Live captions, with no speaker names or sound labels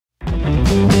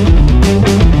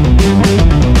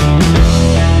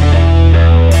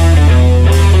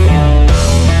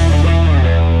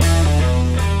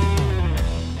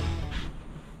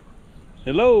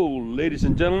ladies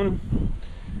and gentlemen.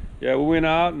 Yeah, we went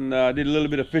out and did a little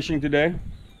bit of fishing today.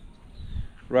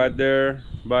 Right there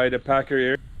by the packer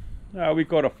area. We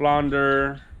caught a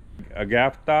flounder, a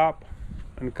gaff top,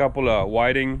 and a couple of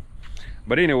whiting.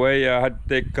 But anyway, I had to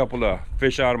take a couple of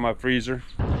fish out of my freezer.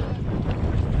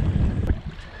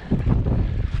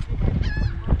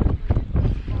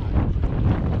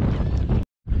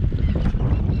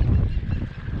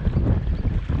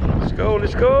 Let's go,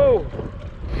 let's go!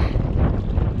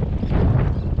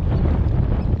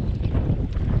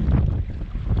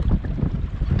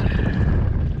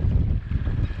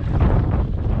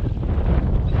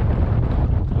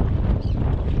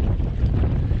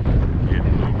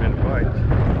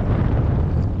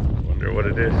 What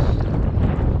it is.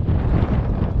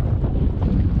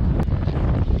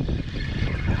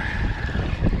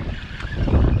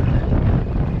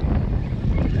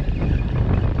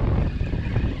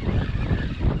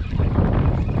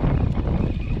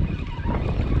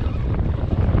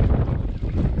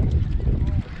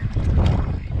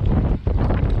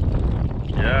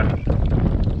 Yeah.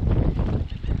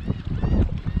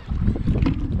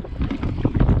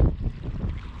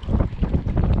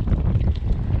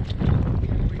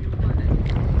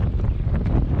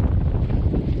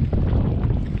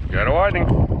 Got a whiting.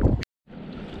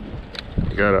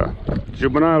 Got a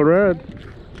juvenile red.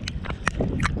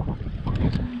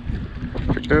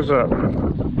 Check this out.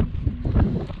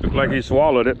 Look like he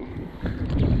swallowed it.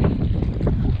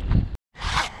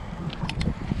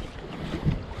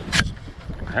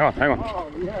 Hang on, hang on.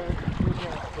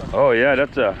 Oh yeah,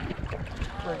 that's a.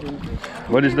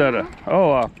 What is that?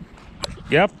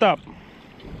 Gap top.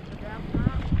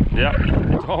 Yeah,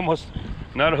 it's almost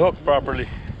not hooked properly.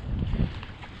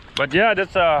 But yeah,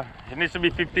 that's it needs to be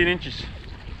 15 inches.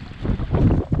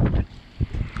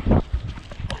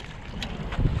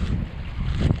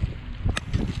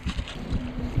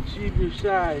 See if your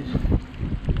size.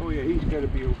 Oh yeah, he's got to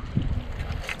be over.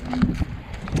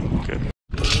 Okay.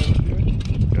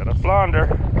 Got a flounder.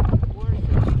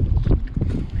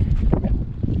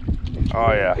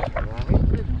 Oh yeah.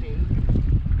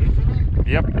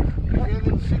 Yep.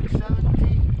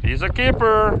 He's a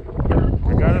keeper.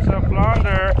 We got us a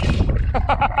flounder.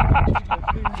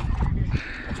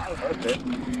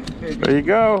 There you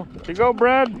go. There you go,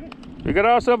 Brad. We got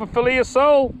ourselves a fillet of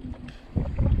sole.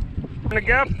 And the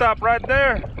gap top right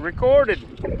there. Recorded.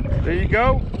 There you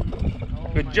go.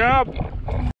 Good job.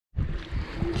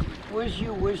 Wish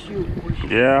you.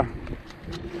 Yeah.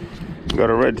 Got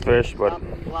a redfish, but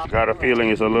got a feeling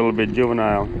it's a little bit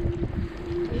juvenile.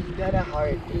 He's got a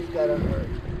heart. He's got a heart.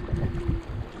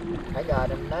 I got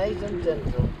him nice and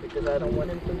gentle because I don't want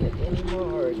him to get any more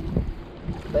hurt.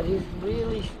 But he's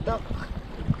really stuck.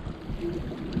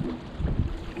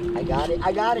 I got it.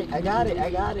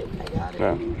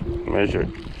 Yeah, measure it.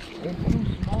 It's too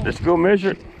small. Let's go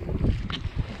measure it.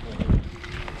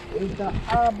 It's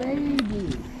a baby.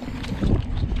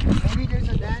 Maybe there's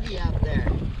a daddy out there.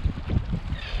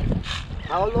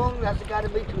 How long? That's got to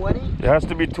be 20? It has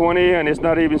to be 20 and it's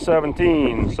not even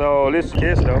 17. So let's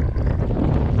kiss though.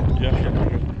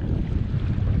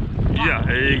 Yeah,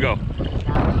 there you go.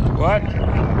 What?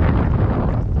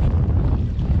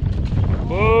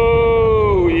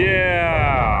 Oh,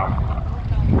 yeah.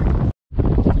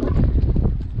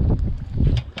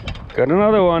 Got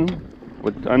another one.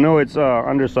 With, I know it's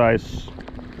undersized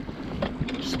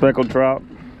speckled trout.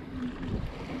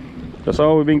 That's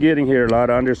all we've been getting here, a lot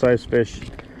of undersized fish.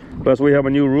 Plus we have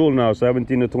a new rule now,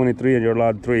 17 to 23 and you're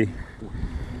allowed 3.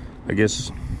 I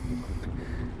guess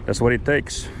that's what it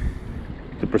takes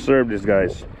to preserve these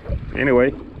guys.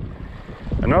 Anyway,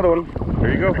 another one.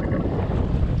 There you go.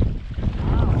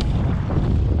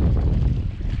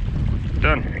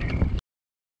 Done.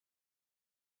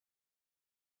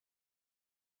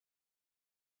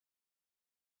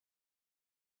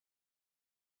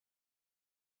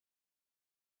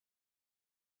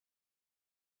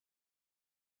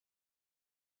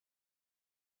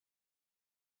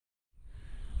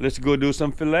 Let's go do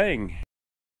some filleting.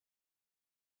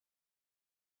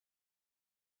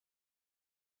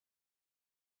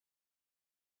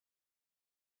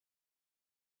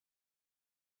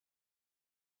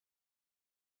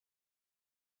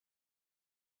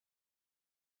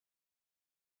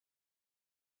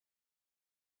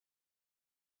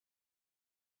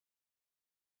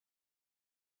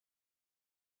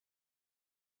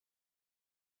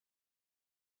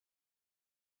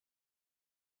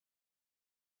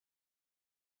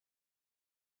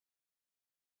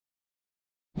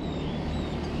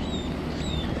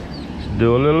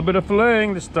 Do a little bit of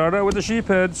filleting to start out with the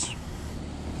sheepheads.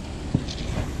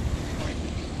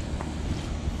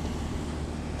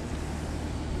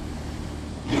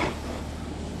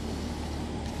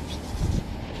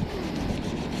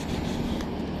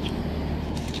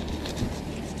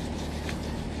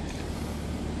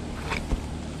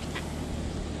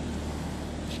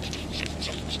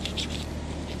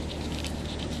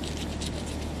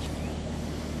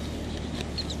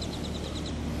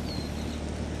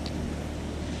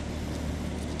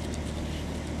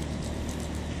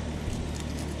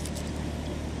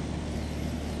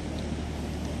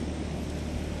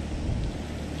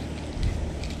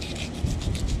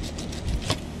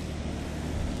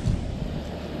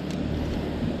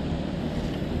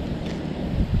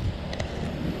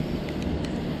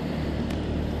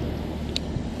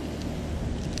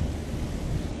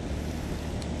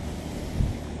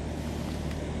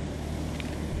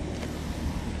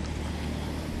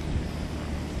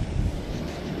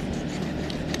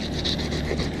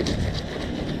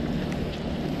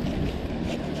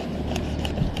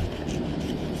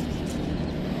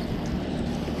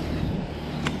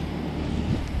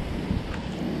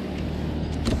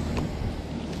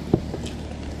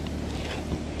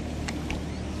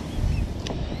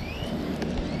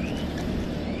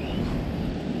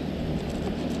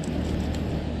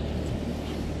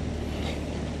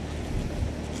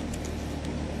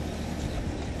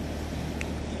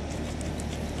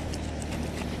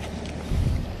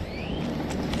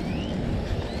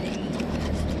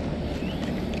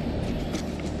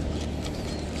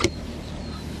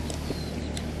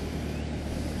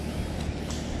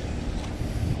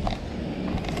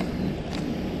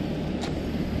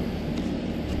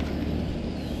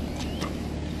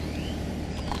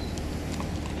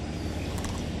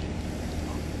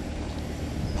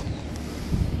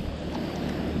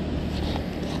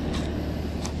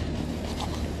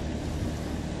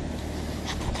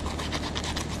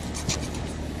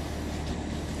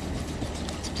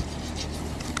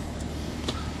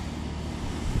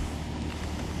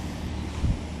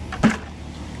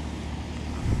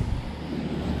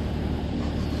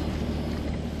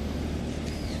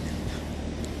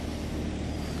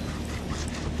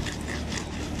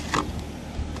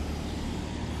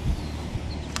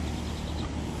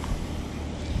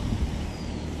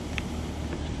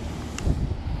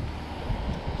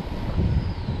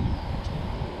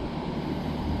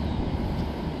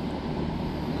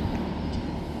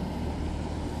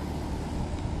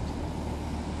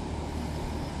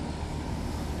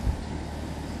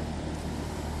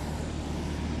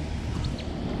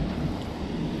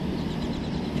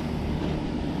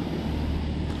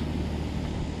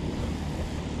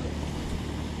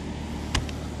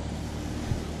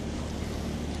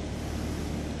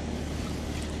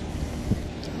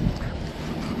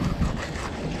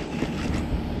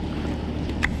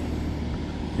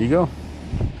 Here you go.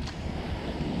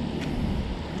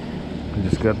 I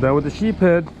just got that with the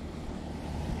sheephead.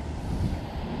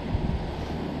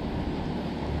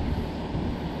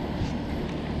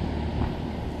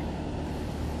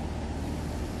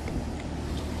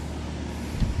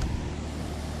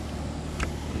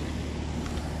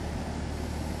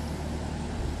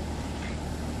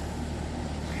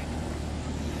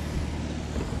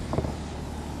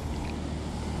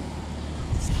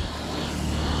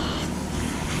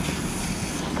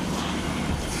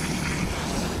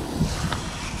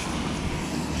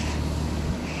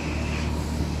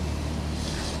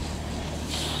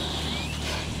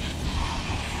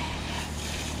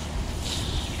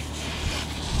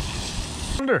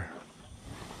 Flounder.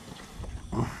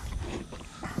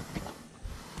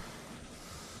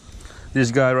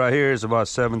 This guy right here is about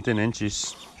 17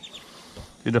 inches.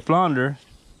 See, the flounder,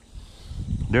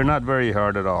 they're not very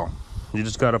hard at all. You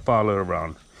just gotta follow it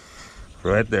around.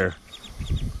 Right there.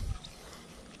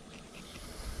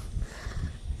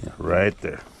 Yeah, right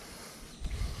there.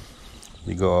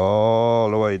 You go all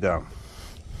the way down.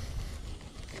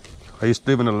 I used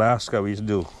to live in Alaska. We used to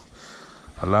do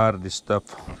a lot of this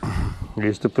stuff. We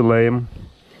used to fillet them.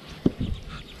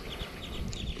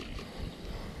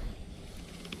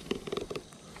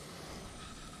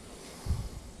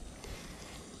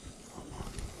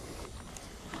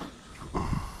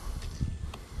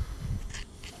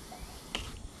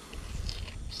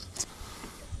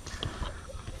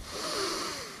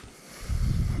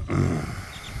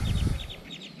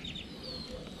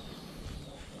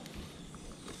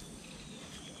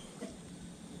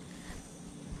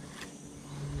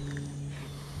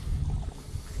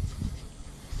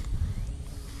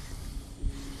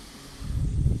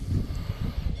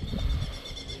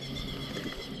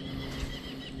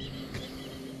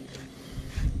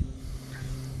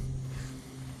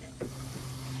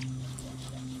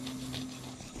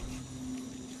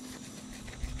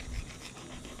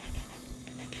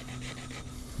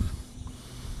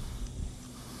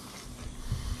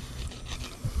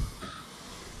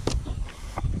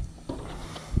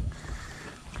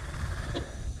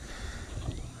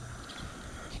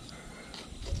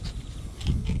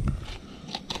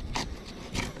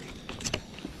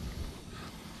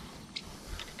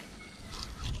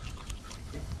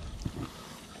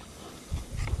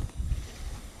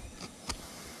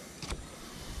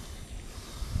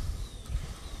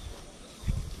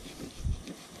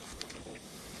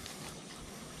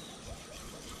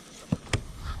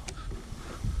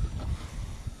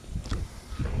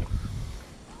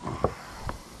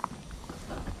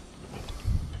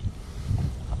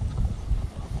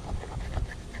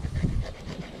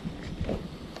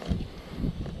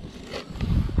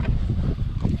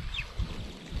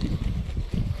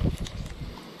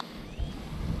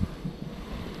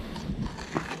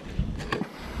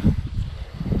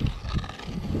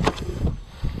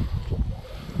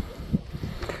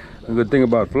 The good thing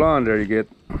about flounder, you get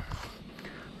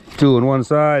 2 on one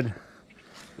side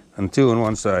and 2 on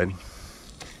one side.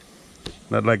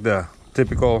 Not like the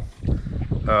typical,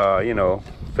 you know,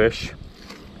 fish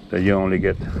that you only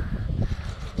get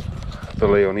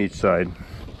fillet on each side.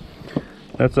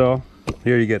 That's all.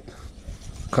 Here you get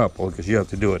a couple because you have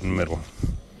to do it in the middle.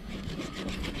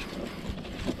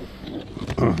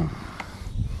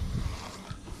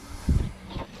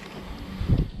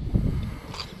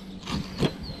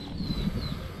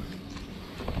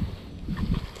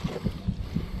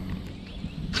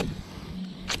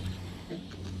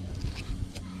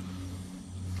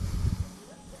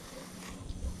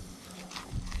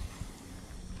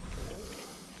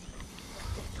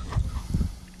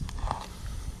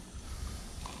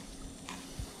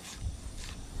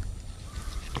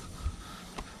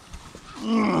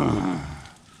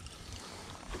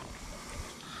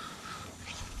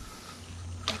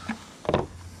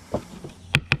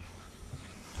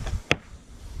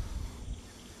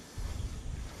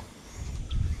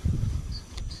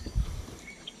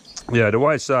 Yeah, the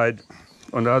white side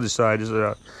on the other side is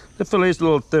the fillet's a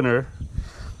little thinner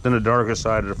than the darker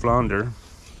side of the flounder.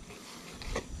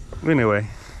 Anyway,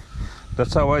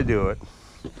 that's how I do it.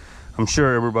 I'm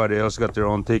sure everybody else got their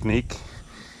own technique,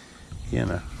 you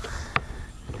know.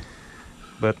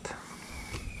 But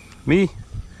me,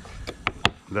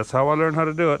 that's how I learned how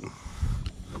to do it.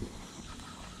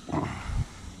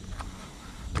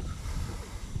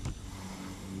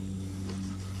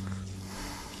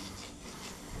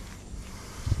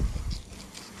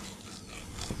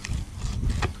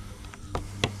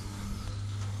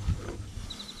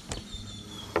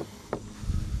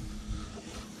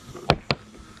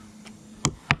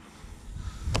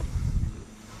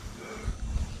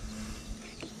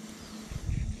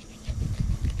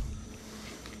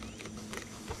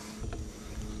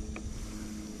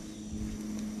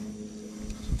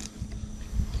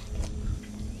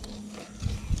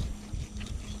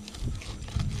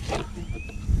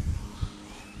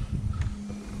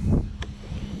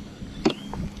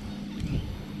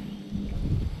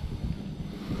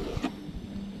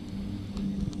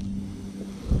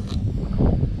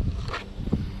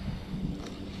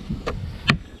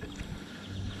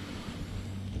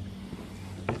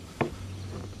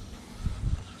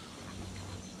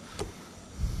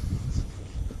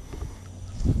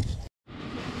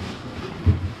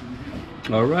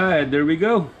 All right, there we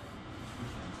go.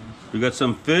 We got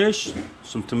some fish,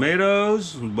 some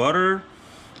tomatoes, some butter, a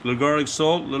little garlic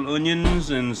salt, little onions,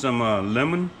 and some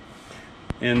lemon.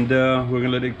 And we're gonna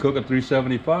let it cook at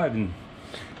 375 and